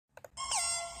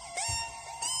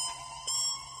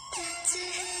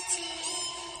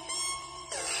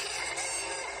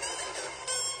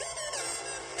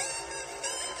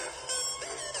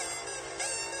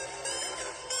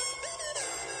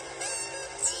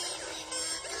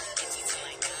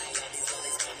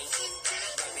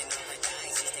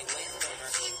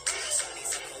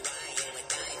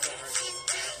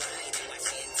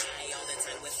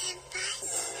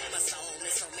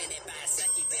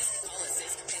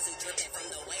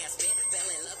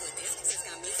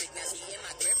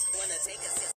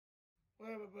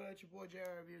boy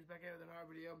JR Reviews back here with another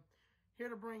video. Here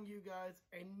to bring you guys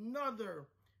another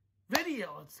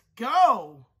video. Let's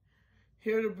go!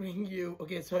 Here to bring you,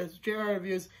 okay, so it's JR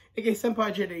Reviews, aka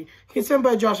Senpai JD, aka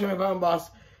Senpai Josh, and my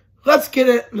boss. Let's get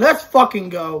it. Let's fucking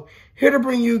go. Here to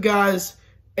bring you guys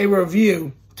a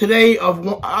review today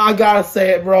of, I gotta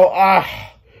say it, bro,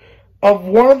 of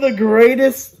one of the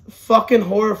greatest fucking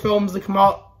horror films that come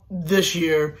out this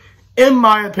year, in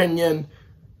my opinion.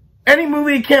 Any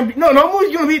movie can't be, no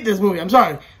movie's gonna beat this movie. I'm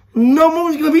sorry. No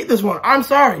movie's gonna beat this one. I'm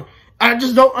sorry. I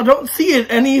don't see it,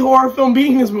 any horror film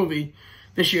beating this movie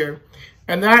this year.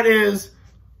 And that is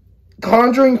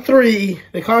Conjuring 3,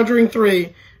 The Conjuring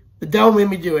 3, The Devil Made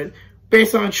Me Do It.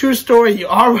 Based on a true story you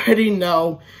already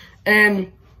know.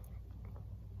 And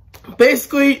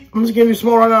basically, I'm just giving you a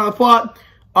small rundown of the plot.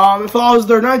 It follows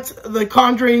the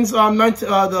Conjuring's,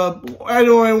 the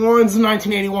Edward Warren's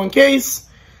 1981 case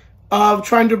of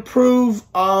trying to prove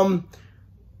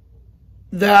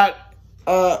that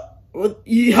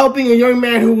helping a young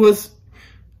man who was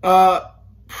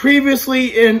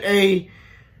previously in a,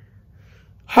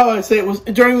 how would I say, it was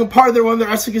during one of their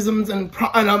exorcisms and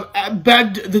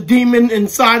begged the demon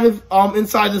inside this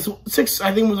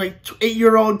I think it was like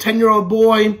 8-year-old, 10-year-old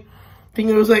boy. I think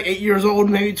it was like 8 years old,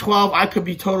 maybe 12. I could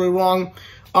be totally wrong.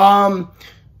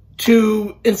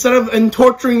 To, instead of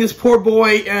torturing this poor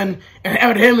boy and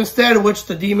have him instead, which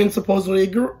the demon supposedly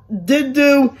did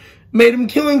do, made him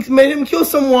kill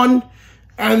someone,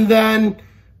 and then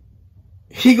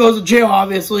he goes to jail,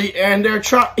 obviously, and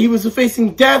he was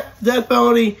facing death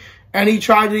penalty, and he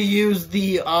tried to use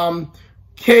the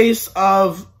case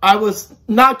of I was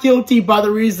not guilty by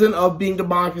the reason of being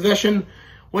demonic possession,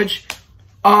 which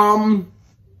comes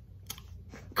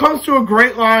to a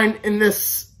great line in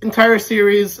this entire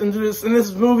series, in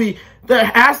this movie,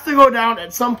 that has to go down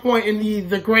at some point in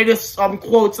the greatest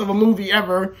quotes of a movie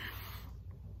ever.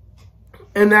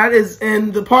 And that is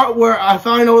in the part where I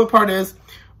finally know what the part is.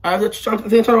 I think I talked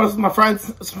about this with my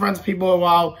friends, people a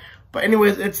while. But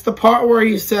anyways, it's the part where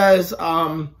he says,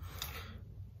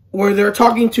 where they're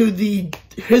talking to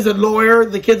his lawyer,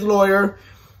 the kid's lawyer,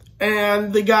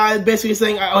 and the guy basically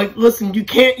saying, like, listen, we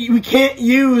can't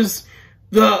use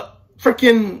the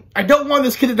freaking, I don't want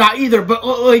this kid to die either, but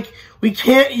like, we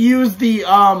can't use the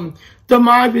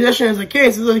demonic possession as a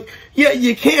case. It's like, yeah,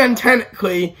 you can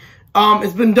technically.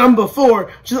 It's been done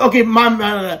before. Just, okay,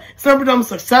 it's never done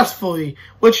successfully.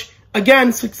 Which,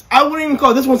 again, I wouldn't even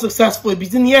call this one successfully,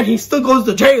 because in the end, he still goes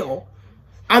to jail.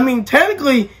 I mean,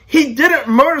 technically, he didn't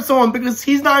murder someone because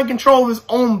he's not in control of his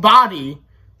own body.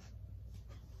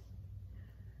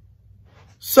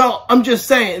 So, I'm just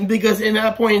saying, because in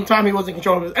that point in time, he wasn't in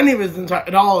control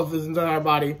of his entire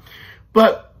body.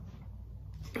 But,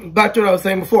 back to what I was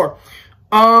saying before.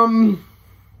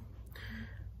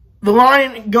 The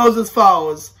line goes as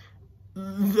follows.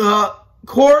 The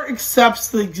court accepts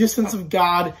the existence of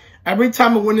God every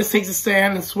time a witness takes a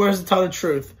stand and swears to tell the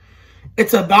truth.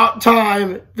 It's about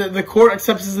time that the court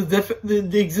accepts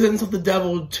the existence of the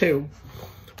devil too.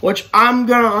 Which I'm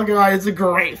gonna lie, it's a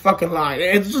great fucking line.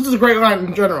 It's just a great line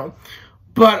in general.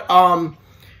 But,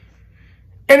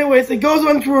 anyways, it goes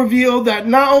on to reveal that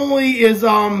not only is,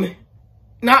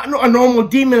 not a normal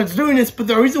demon that's doing this, but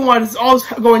the reason why this is all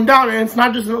going down, and it's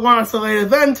not just an isolated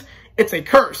event, it's a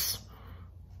curse.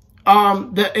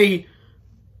 That a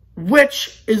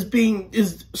witch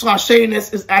slash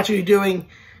Satanist is actually doing,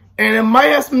 and it might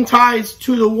have some ties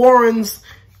to the Warrens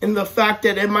in the fact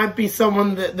that it might be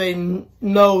someone that they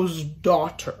know's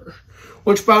daughter.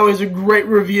 Which, by the way, is a great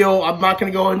reveal. I'm not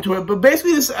going to go into it, but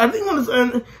basically, I think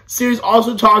this series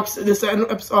also talks,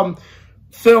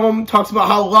 film talks about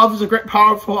how love is a great,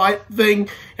 powerful thing,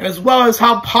 and as well as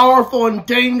how powerful and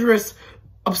dangerous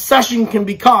obsession can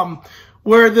become.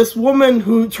 Where this woman,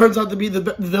 who turns out to be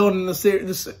the villain in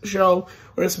this show,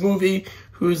 or this movie,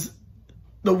 who's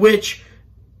the witch,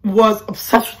 was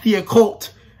obsessed with the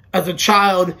occult as a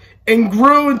child, and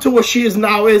grew into what she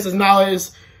now is an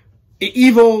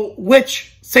evil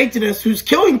witch Satanist who's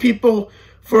killing people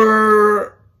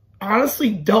for, honestly,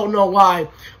 don't know why.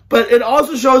 But it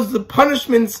also shows the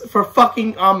punishments for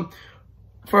fucking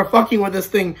with this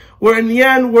thing. Where in the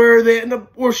end,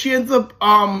 where she ends up,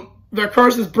 their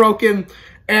curse is broken,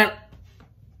 and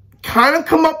kind of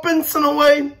comeuppance in a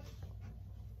way.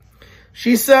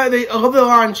 She said, I love the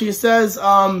line, she says,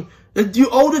 you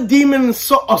owe the demon a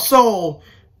soul,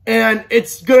 and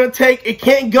it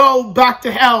can't go back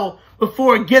to hell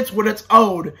before it gets what it's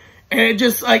owed. And it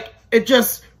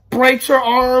just breaks her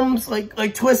arms,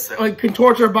 twists,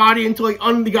 contorts her body into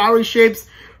ungodly shapes.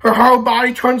 Her whole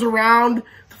body turns around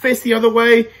to face the other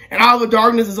way, and out of the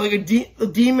darkness is a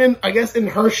demon, I guess, in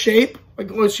her shape, like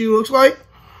what she looks like.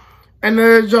 and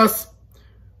then it's just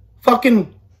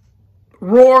fucking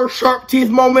roar, sharp teeth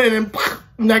moment, and then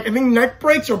neck. I think neck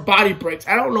breaks or body breaks.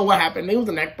 I don't know what happened. I think it was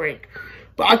a neck break,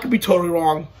 but I could be totally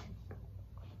wrong.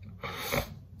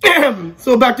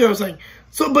 So back to what I was saying.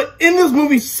 So, but in this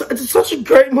movie, it's such a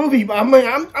great movie. But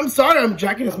I'm sorry I'm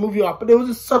jacking this movie off, but it was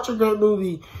just such a great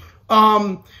movie.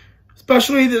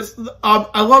 Especially this.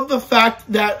 I love the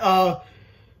fact that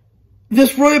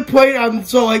this really played on.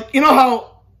 So, like, you know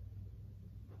how.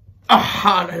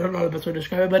 I don't know the best way to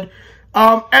describe it,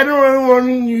 but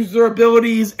everyone uses their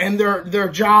abilities and their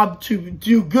job to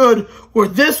do good, where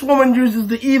this woman uses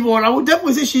the evil, and I would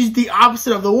definitely say she's the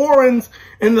opposite of the Warrens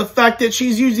in the fact that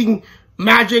she's using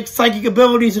magic, psychic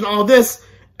abilities, and all this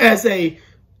as a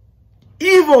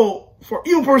evil for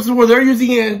evil persons, where they're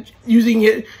using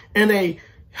it in a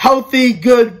healthy,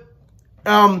 good,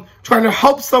 trying to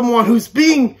help someone who's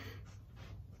being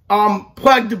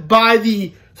plagued by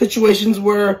the situations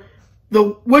where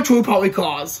the witch would probably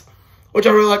cause, which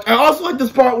I really like. I also like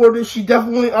this part where she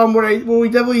definitely, where we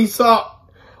definitely saw,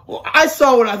 well, I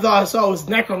saw what I thought I saw was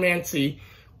necromancy,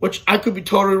 which I could be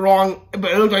totally wrong,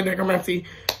 but it looked like necromancy.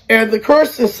 And the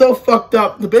curse is so fucked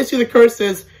up. Basically, the curse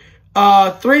is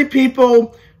 3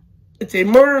 people. It's a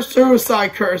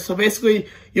murder-suicide curse. So basically,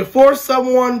 you force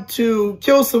someone to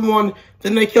kill someone,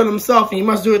 then they kill themselves, and you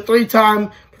must do it 3 times.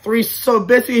 So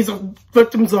basically, he's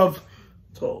victims of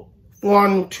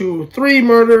 1, 2, 3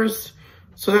 murders.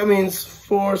 So that means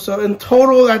 4. So in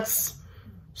total, that's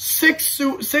 6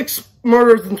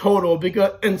 murders in total,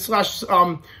 because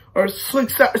or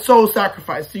 6 soul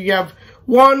sacrifice. So you have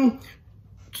 3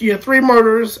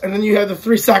 murders, and then you have the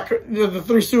 3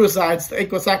 suicides to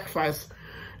equal sacrifice.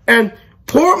 And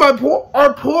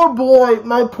our poor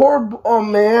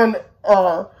man,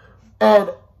 Ed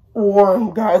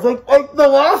Warren, guys. Like the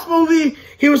last movie,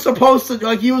 he was supposed to,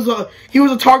 like, he was a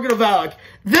target of Alec.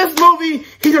 This movie,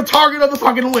 he's a target of the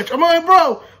fucking witch. I'm like,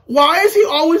 bro, why is he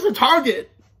always a target?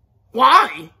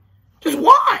 Why? Just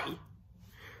why?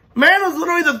 Man is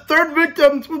literally the 3rd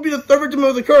victim. Would be the 3rd victim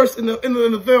of the curse in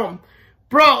the film,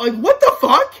 bro. Like, what the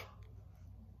fuck?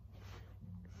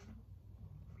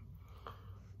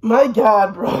 My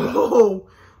God, bro.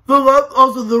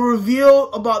 Also, the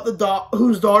reveal about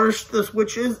whose daughter this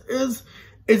witch is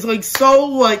like so,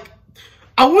 like,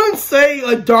 I wouldn't say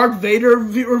a Darth Vader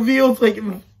reveal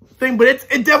thing, but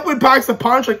it definitely packs a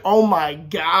punch. Like, oh my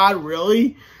God,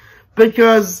 really?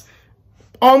 Because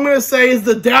all I'm gonna say is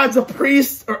the dad's a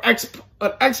priest or an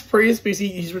ex-priest because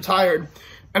he's retired,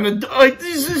 and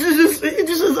this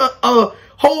is a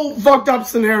whole fucked up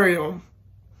scenario.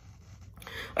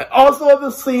 I also have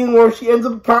the scene where she ends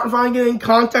up finally getting in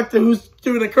contact with who's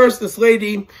doing the curse, this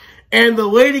lady, and the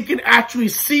lady can actually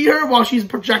see her while she's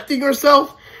projecting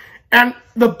herself. And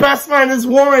the best line is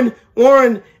Warren,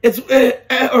 it's Ed,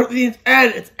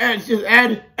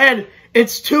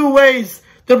 it's 2 ways.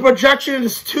 The projection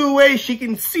is 2 ways. She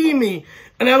can see me.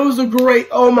 And that was a great,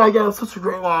 oh my God, such a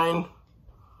great line.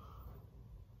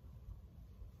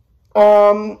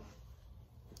 When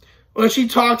she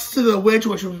talks to the witch,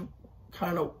 which was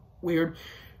kind of weird.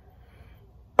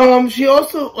 She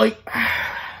also, like,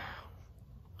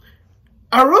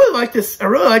 I really like this. I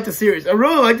really like the series. I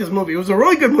really like this movie. It was a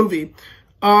really good movie.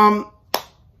 Honest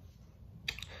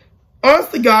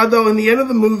to God, though, in the end of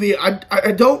the movie,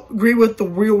 I don't agree with the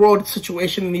real world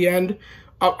situation in the end.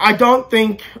 I don't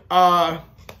think, how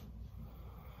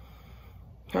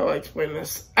do I explain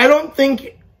this? I don't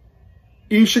think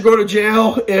you should go to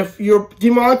jail if you're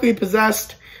demonically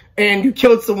possessed and you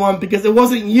killed someone, because it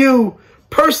wasn't you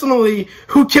personally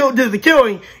who did the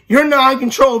killing. You're not in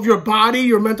control of your body,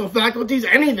 your mental faculties,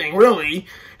 anything, really.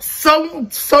 Some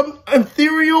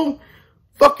ethereal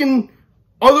fucking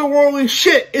otherworldly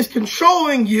shit is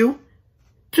controlling you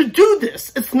to do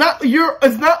this. It's not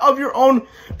of your own.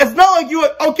 It's not like you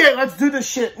like, okay, let's do this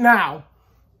shit now.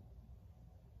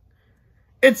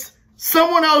 It's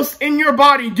someone else in your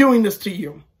body doing this to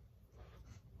you.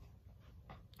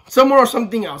 Someone or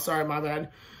something else. Sorry, my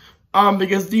bad.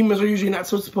 Because demons are usually not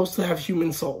so supposed to have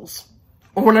human souls.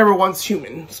 Or whenever one's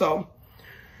human, so.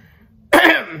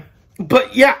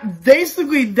 But yeah,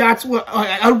 basically that's what,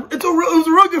 it was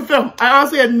a really good film. I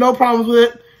honestly had no problems with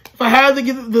it. If I had to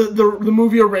give the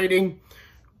movie a rating,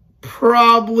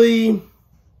 probably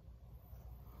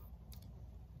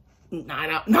 9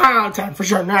 out of 10, for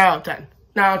sure, 9 out of 10.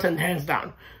 9 out of 10, hands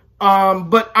down.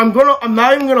 But I'm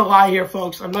not even gonna lie here,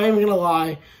 folks. I'm not even gonna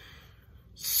lie.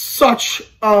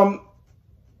 The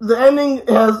ending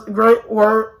has great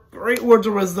words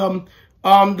of wisdom.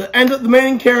 The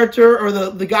main character, or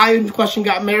the guy in question,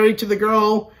 got married to the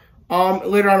girl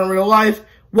later on in real life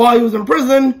while he was in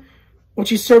prison. when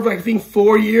she served, like, I think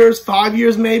 4 years, 5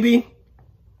 years maybe.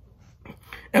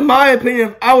 In my opinion,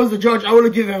 if I was the judge, I would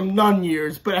have given him none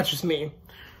years, but that's just me.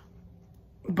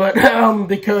 But,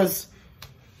 because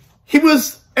he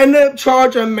was ended up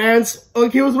charged on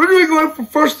like, he was literally going for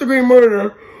first-degree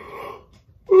murder.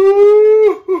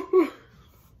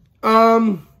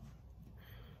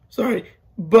 Sorry,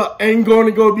 and going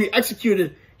to go be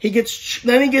executed.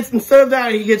 Instead of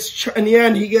that, in the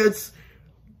end, he gets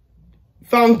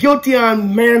found guilty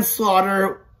on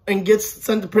manslaughter and gets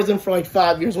sent to prison for like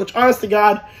 5 years, which, honest to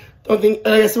God, like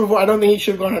I said before, I don't think he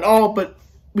should have gone at all, but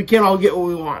we can't all get what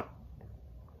we want.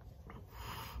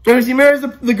 Anyways, he marries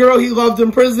the girl he loved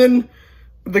in prison,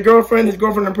 his girlfriend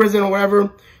in prison or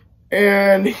whatever,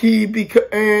 and they've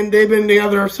been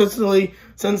together ever since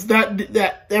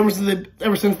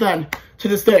then to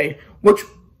this day. Which,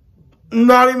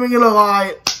 not even gonna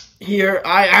lie, here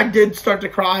I did start to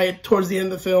cry towards the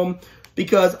end of the film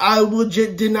because I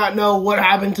legit did not know what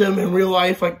happened to him in real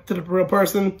life, like to the real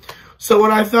person. So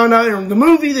when I found out in the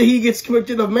movie that he gets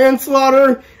convicted of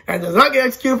manslaughter and does not get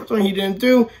executed for something he didn't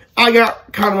do, I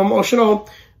got kind of emotional.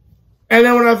 And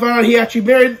then when I found out he actually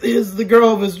married the girl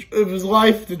of his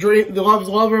life, the love of his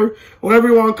lover, whatever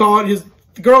you want to call it,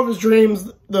 the girl of his dreams,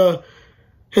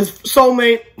 his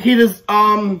soulmate,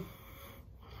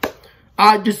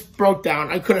 I just broke down.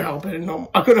 I couldn't help it. No,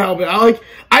 I couldn't help it.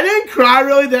 I didn't cry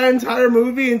really that entire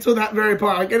movie until that very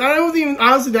part. And I wasn't even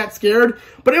honestly that scared,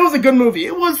 but it was a good movie.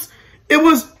 It was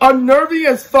unnerving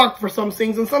as fuck for some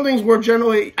things, and some things were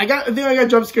generally, I think I got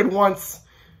jump scared once,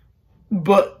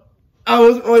 but I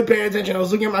wasn't really paying attention. I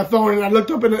was looking at my phone and I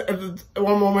looked up at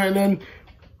one moment and then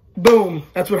boom,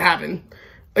 that's what happened.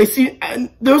 It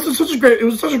was such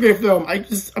a great film.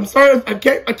 I'm sorry,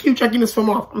 I keep checking this film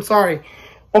off. I'm sorry.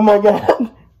 Oh my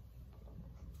God.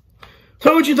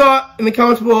 Tell me what you thought in the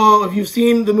comments below. If you've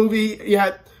seen the movie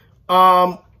yet,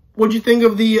 what'd you think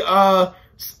of the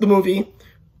movie,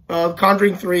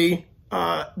 Conjuring 3,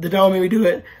 The Devil Made Me Do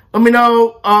It. Let me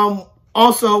know,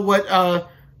 also what,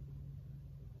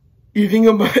 you think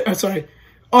about, sorry.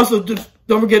 Also,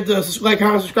 don't forget to like,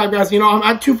 comment, subscribe, guys. You know, I'm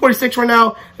at 246 right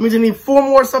now. That means I need 4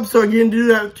 more subs so I can do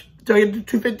that, so I get to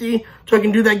 250, so I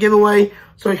can do that giveaway.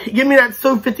 So give me that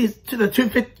 250 to the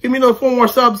 250. Give me those 4 more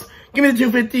subs. Give me the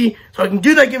 250 so I can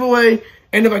do that giveaway.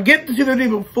 And if I get the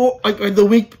 250 before, like the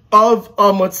week of,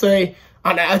 let's say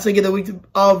get the week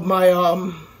of my,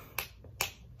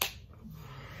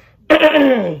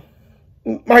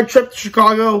 my trip to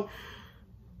Chicago,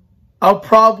 I'll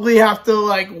probably have to,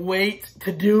 like, wait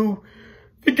to do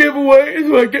the giveaway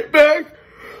until I get back.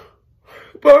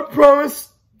 But I promise,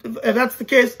 if that's the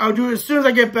case, I'll do it as soon as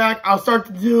I get back. I'll start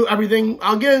to do everything.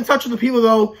 I'll get in touch with the people,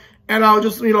 though, and I'll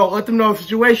just, you know, let them know the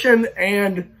situation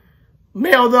and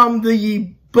mail them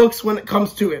the books when it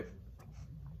comes to it.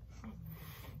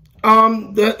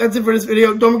 That's it for this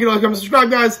video. Don't forget to like, comment, subscribe,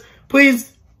 guys.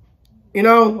 Please, you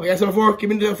know, like I said before,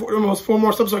 give me the almost 4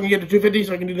 more subs so I can get to 250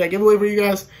 so I can do that giveaway for you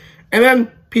guys. And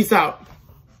then, peace out.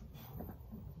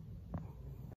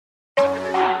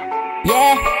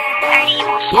 Yeah.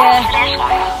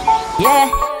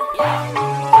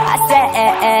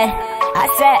 I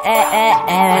said,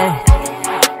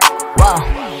 whoa.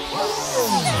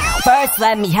 First,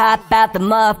 let me hop out the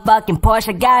motherfucking Porsche.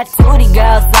 I got 2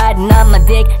 girls riding on my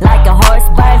dick like a horse.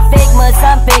 Burn Figmas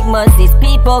on Figmas, these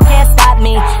people can't stop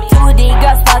me. 2D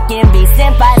girls fucking be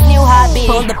Senpai's new hobby.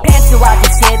 Pull the pencil out the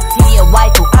shit to your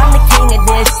waifu, I'm the king of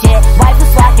this shit.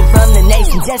 Waifu's flocking from the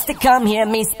nation just to come hear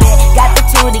me spit. Got the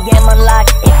 2D game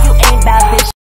unlocked, if you ain't about this